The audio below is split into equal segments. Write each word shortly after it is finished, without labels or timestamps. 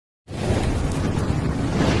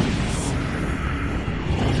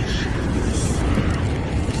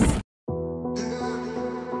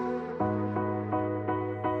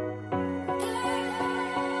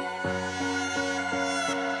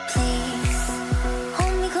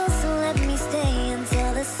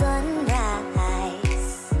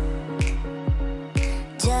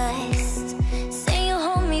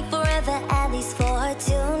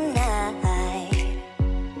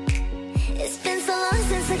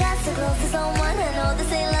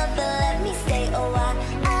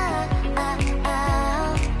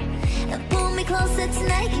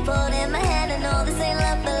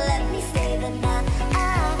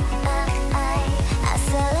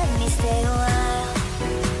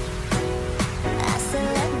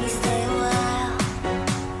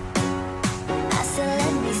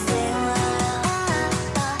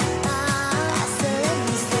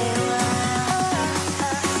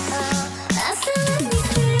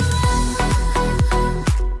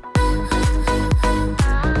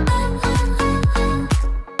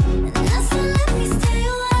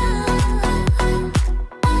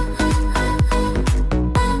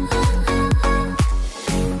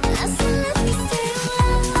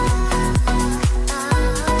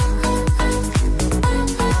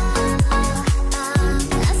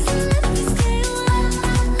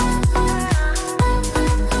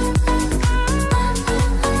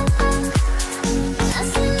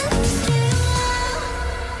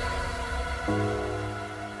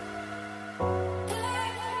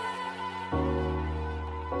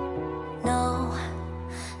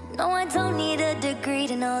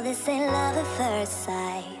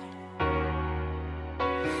side.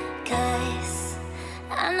 'Cause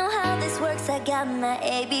I know how this works, I got my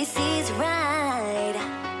ABCs right.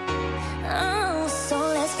 Oh, so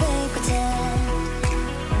let's play pretend.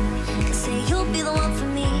 Say you'll be the one for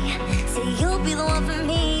me, say you'll be the one for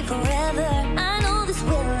me forever. I know this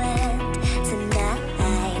will end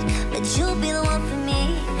tonight, but you'll be the one for me,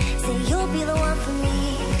 say you'll be the one for me.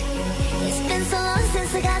 It's been so long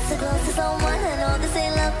since I got so close to someone. I know this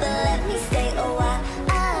ain't love, but let me stay a while.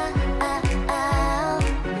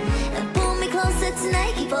 And pull me closer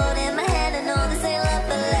tonight, keep holding my hand. I know this ain't love,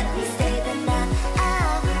 but let me stay the night.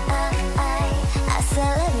 I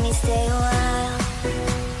said let me stay a while.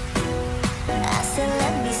 I said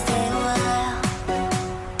let me stay a while.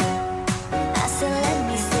 I said let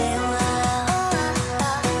me stay a while.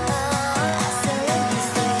 I said let me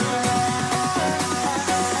stay a while.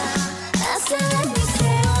 I said let me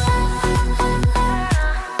stay a while.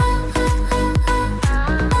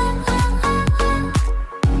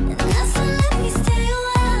 And I said let me stay a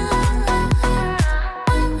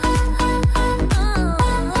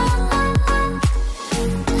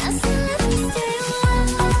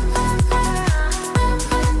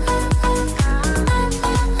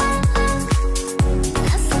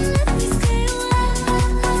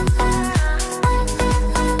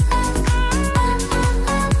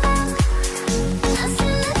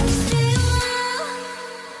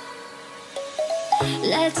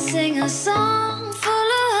Let's sing a song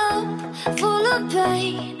full of hope, full of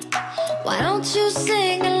pain. Why don't you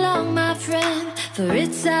sing along, my friend? For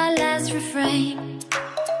it's our last refrain.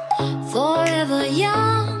 Forever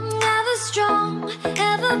young, ever strong,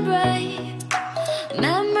 ever brave.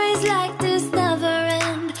 Memories like this never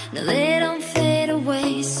end. No, they don't fade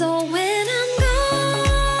away. So when I'm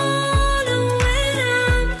gone, oh, when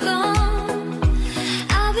I'm gone,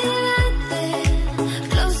 I'll be right there,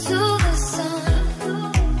 close to the sun.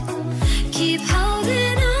 Keep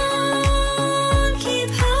holding on, keep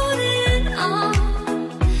holding on.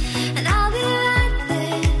 And I'll be right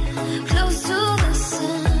there, close to the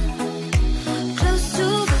sun, close to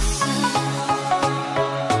the sun.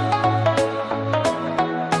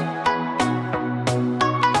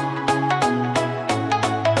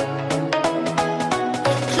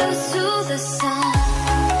 Close to the sun.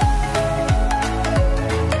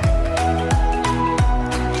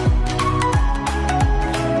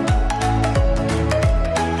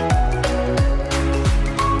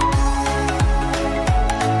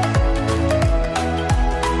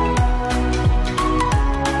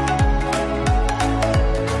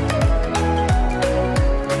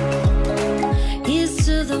 Here's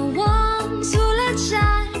to the ones who let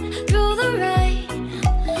shine through the rain,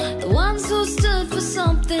 the ones who stood for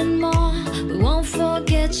something more. We won't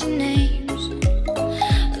forget your names.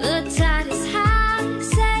 The tide is high,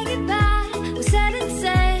 say goodbye, we're setting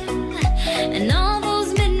sail. And all those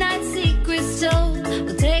midnight secrets told,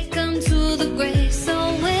 we'll take them to the grave. So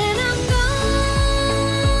when I'm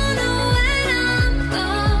gone, oh, when I'm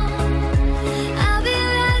gone, I'll be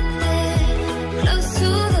right there, close to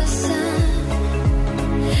the sun.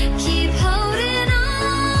 Keep holding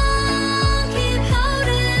on, keep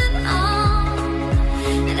holding on.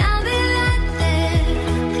 And I'll be right there,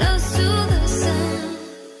 close to the sun,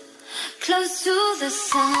 close to the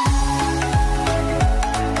sun.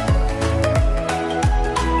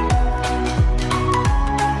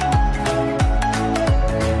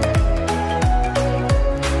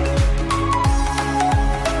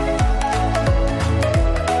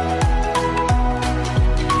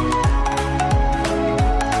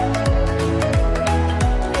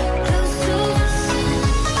 Close to the sun.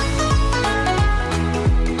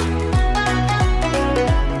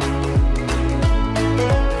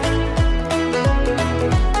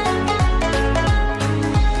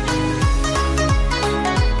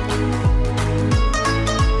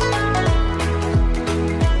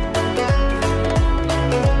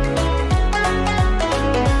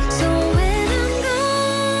 So when I'm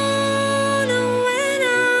gone, oh, when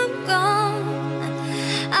I'm gone,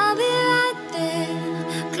 I'll be right there,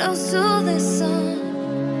 close to the sun.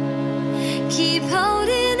 Keep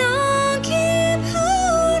holding on, keep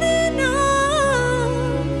holding on.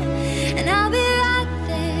 And I'll be right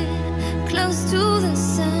there, close to the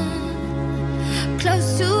sun, close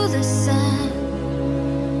to the sun.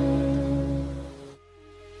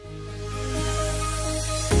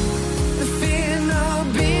 The fear no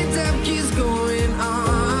beat up keeps going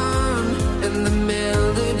on, and the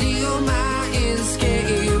melody of my ears,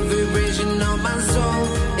 scary vibration of my soul.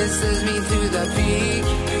 It sends me to the peak,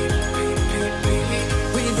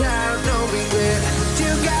 without no regret.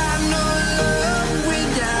 You got no love,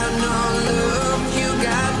 without no love. You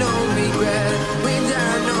got no regret.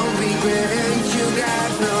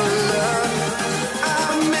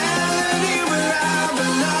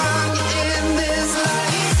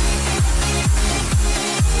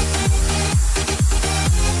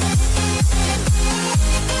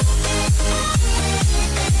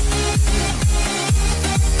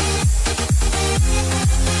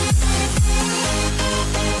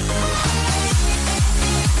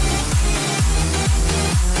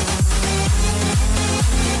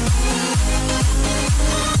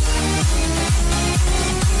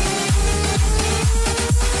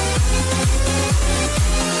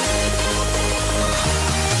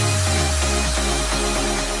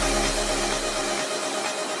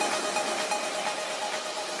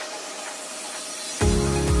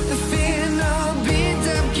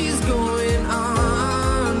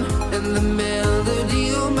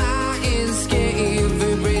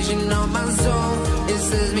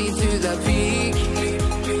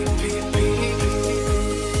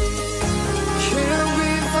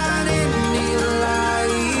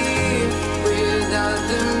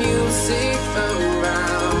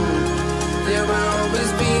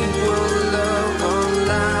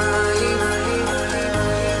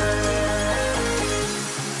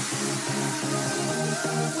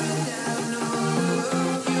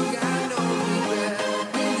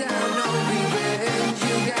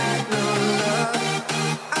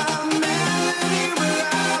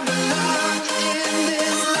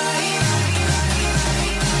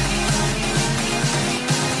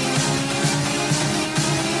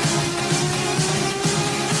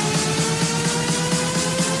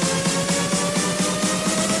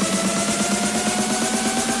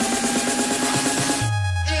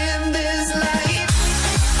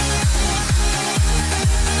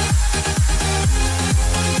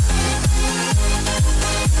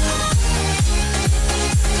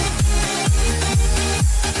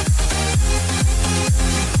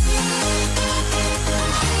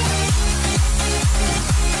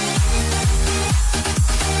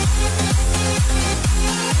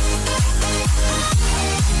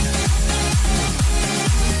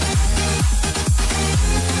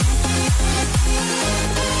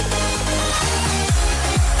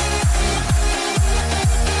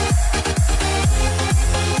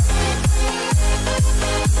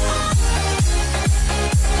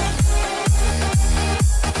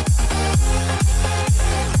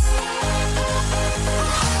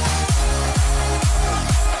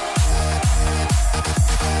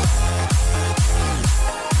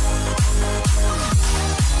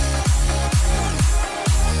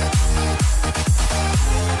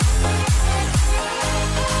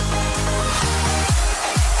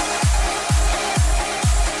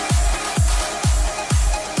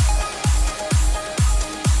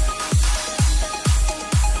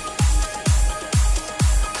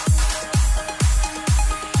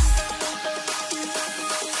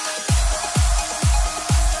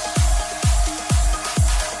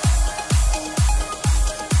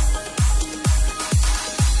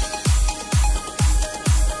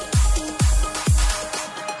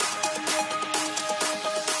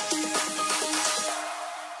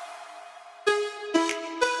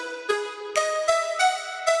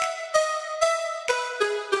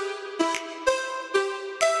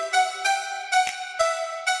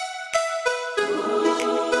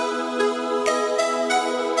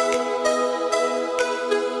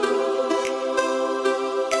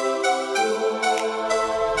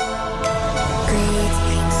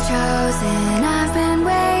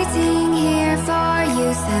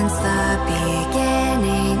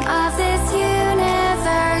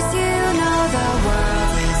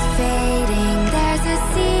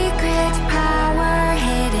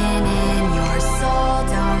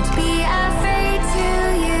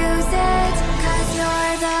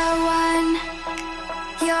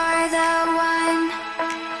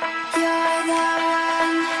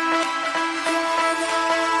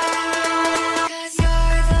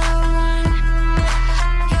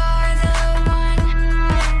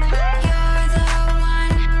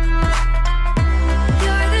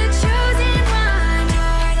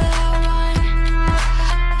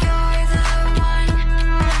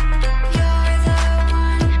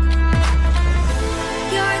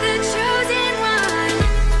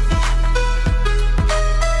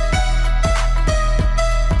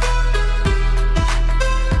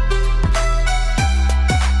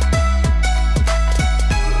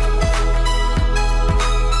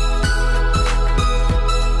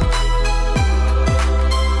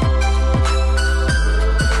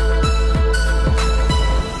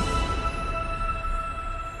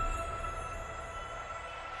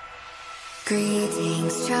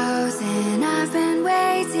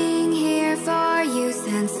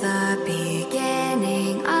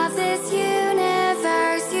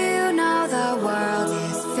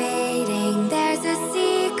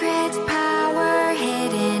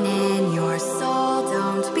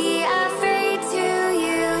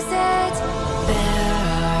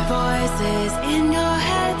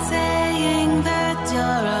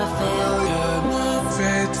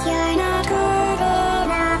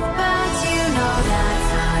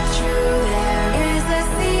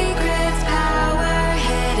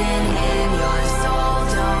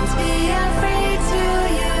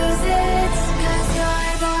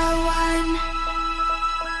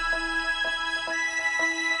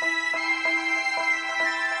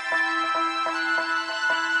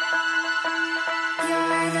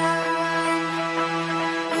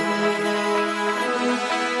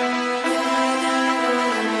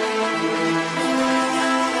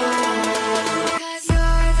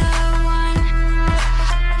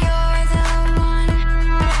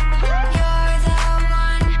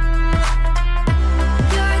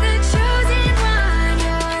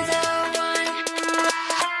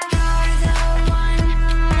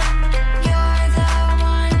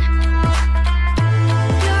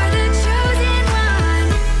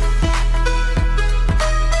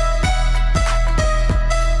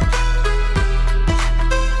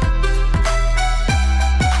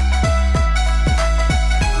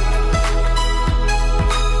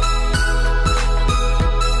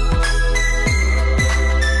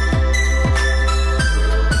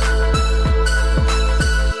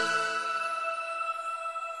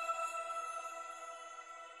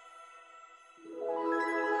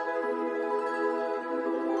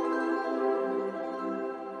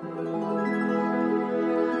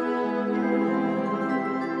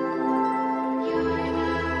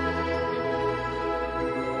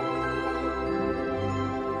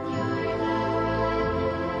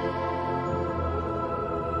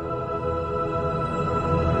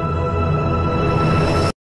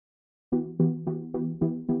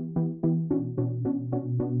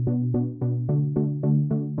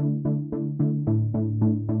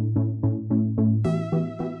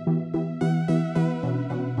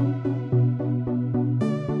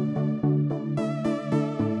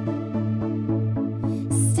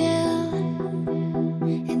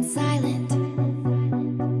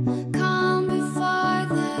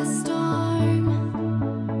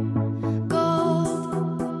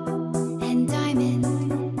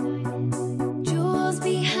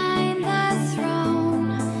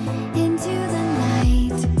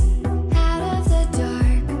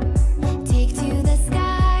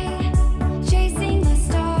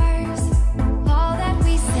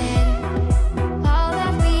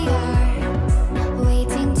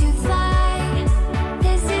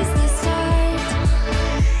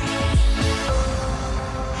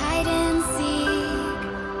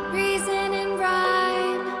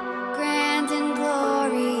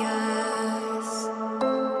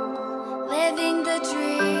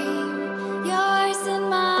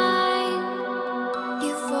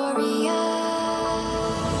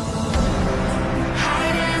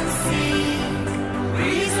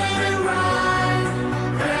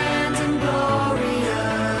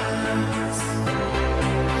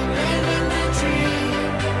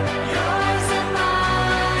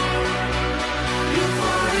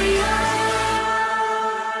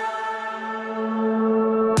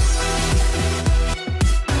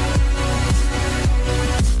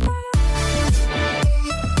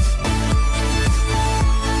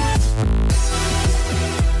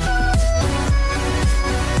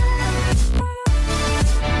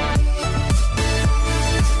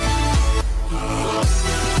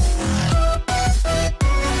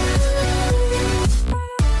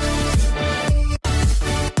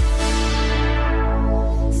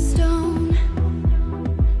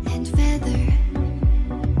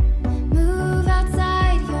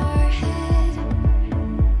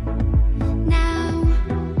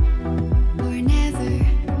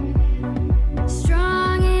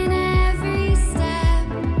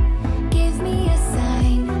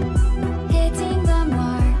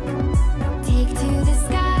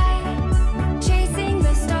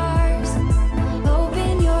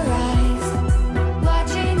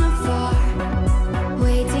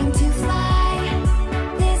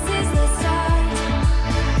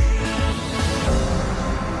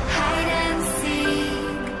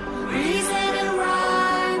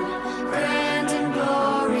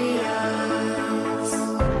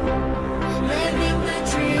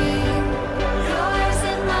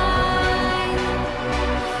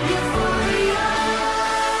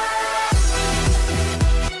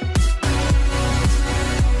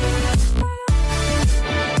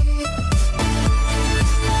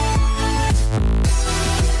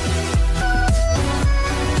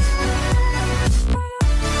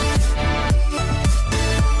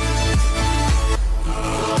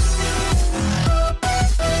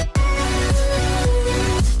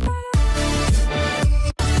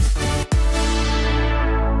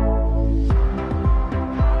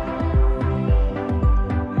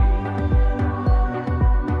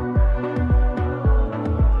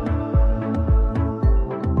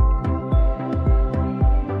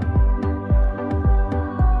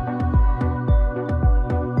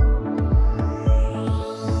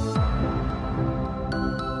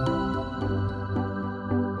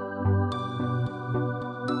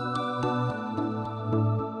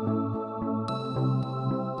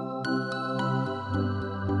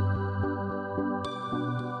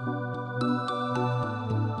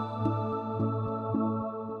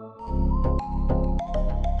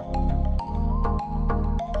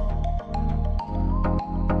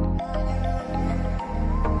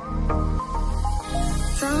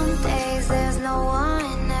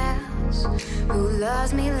 who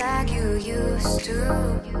loves me like you used to.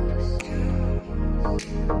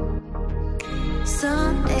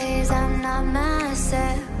 Some days I'm not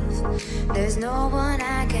myself, there's no one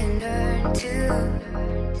I can turn to.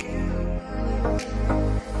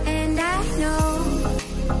 And I know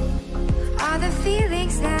all the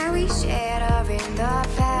feelings that we shared are in the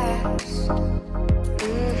past.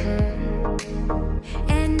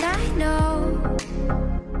 And I know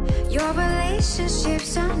your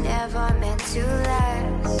relationships are never meant to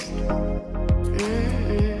last.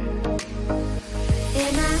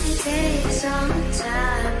 It might take some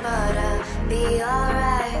time, but I'll be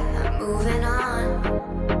alright. I'm moving on,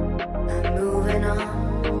 I'm moving on.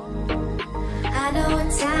 I know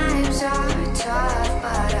times are tough,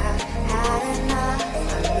 but I've had enough.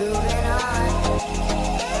 I'm moving on,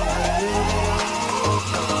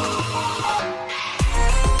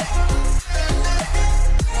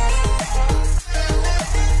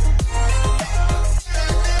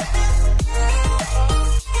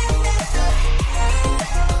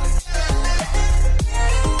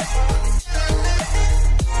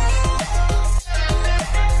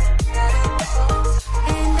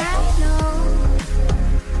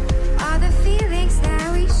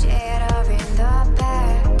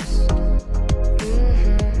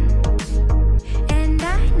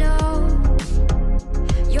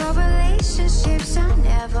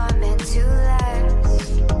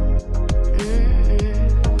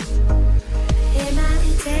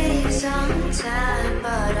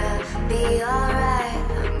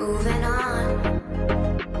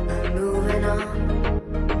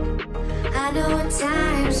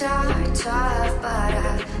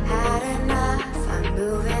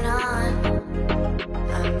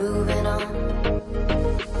 I'm moving on.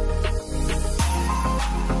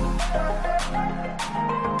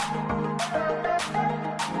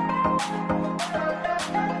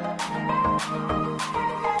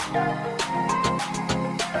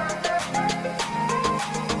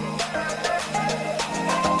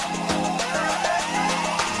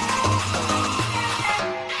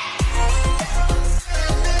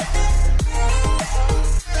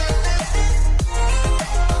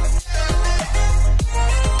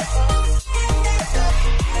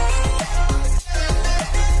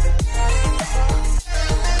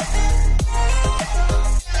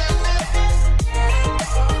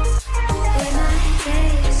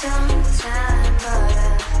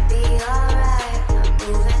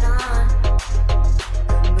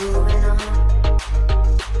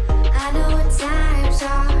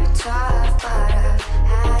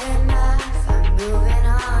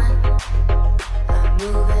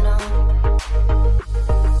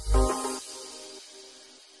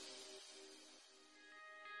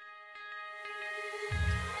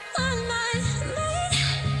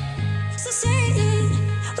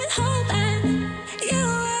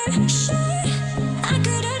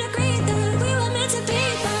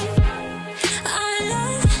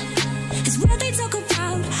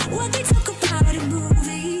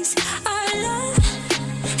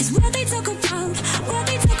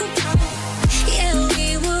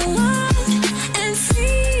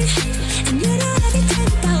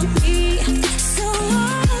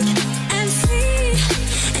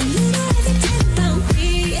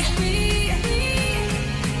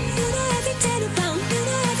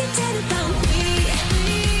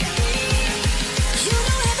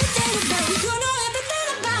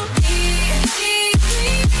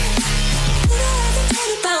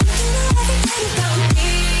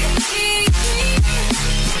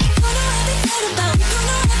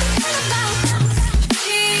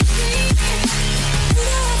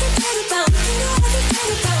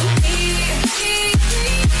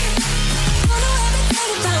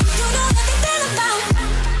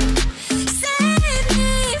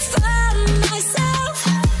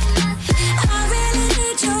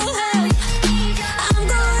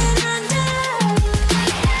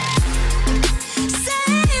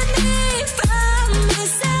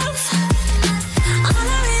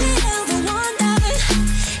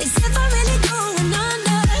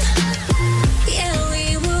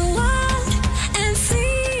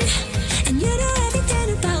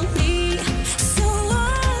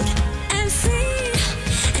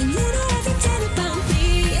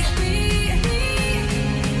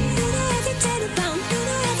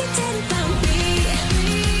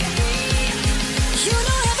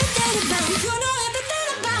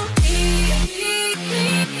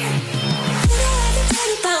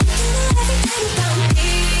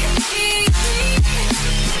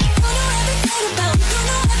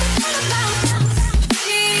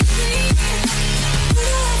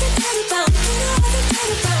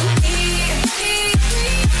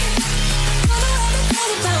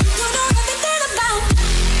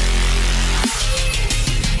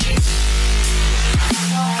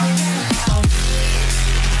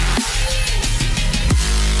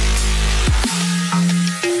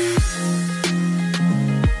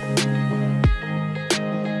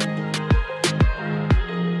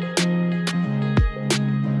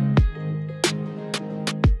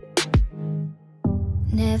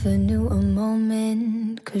 Never knew a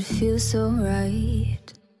moment could feel so right,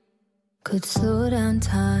 could slow down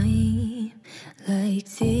time like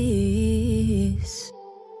this.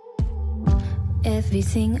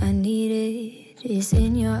 Everything I needed is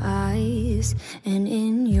in your eyes and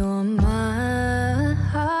in your mind.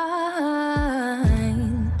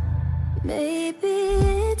 Maybe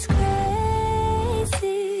it's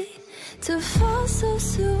crazy to fall so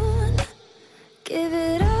soon. Give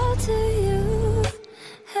it up.